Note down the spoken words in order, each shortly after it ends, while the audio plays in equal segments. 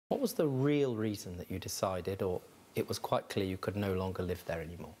What was the real reason that you decided, or it was quite clear you could no longer live there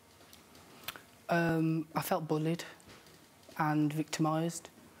anymore? I felt bullied and victimised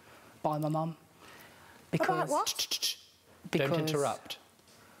by my mum. About what? Don't interrupt.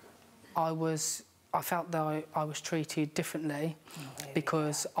 I felt that I was treated differently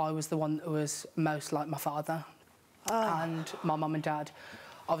because I was the one that was most like my father. And my mum and dad,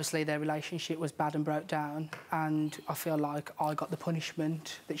 obviously their relationship was bad and broke down, and I feel like I got the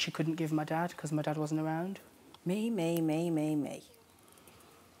punishment that she couldn't give my dad because my dad wasn't around. Me.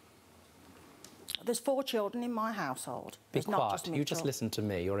 There's 4 children in my household. Be quiet. You just listen to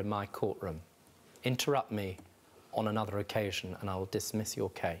me. You're in my courtroom. Interrupt me on another occasion and I will dismiss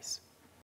your case.